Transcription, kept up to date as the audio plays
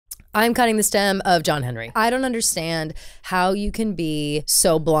I'm cutting the stem of John Henry. I don't understand how you can be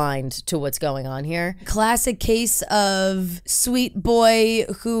so blind to what's going on here. Classic case of sweet boy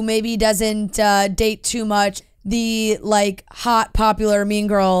who maybe doesn't date too much. The like hot, popular mean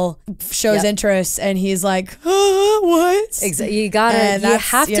girl shows interest, and he's like, what? Exactly. You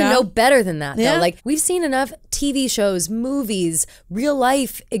have to know better than that, though. Like, we've seen enough TV shows, movies, real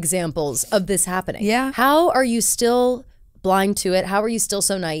life examples of this happening. Yeah. How are you still blind to it? How are you still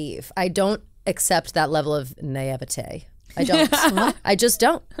so naive? I don't accept that level of naivete. I don't. I just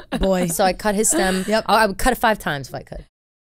don't. Boy. So I cut his stem. Yep. I would cut it 5 times if I could.